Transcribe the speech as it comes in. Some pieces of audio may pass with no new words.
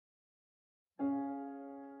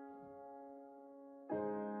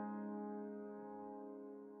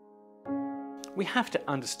we have to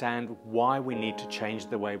understand why we need to change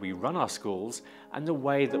the way we run our schools and the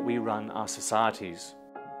way that we run our societies.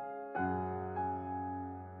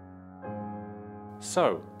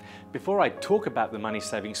 So, before I talk about the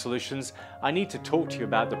money-saving solutions, I need to talk to you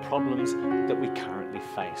about the problems that we currently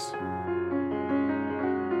face.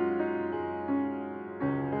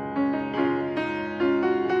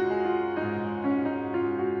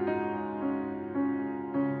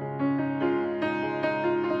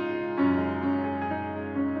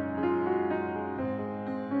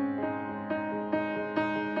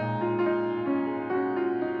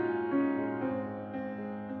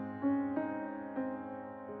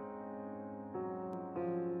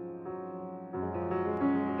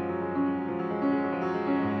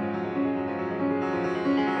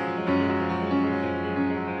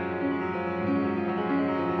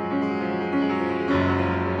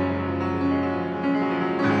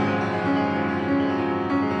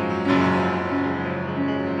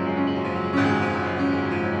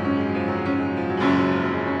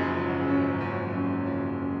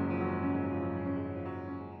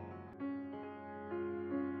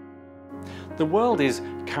 The world is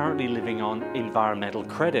currently living on environmental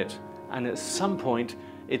credit, and at some point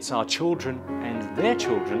it's our children and their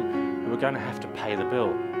children who are going to have to pay the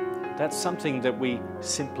bill. That's something that we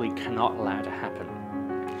simply cannot allow to happen.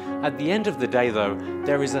 At the end of the day though,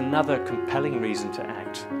 there is another compelling reason to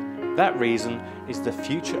act. That reason is the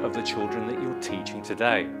future of the children that you're teaching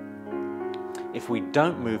today. If we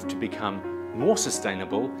don't move to become more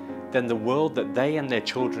sustainable, then the world that they and their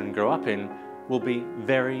children grow up in will be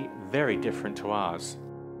very, very different to ours.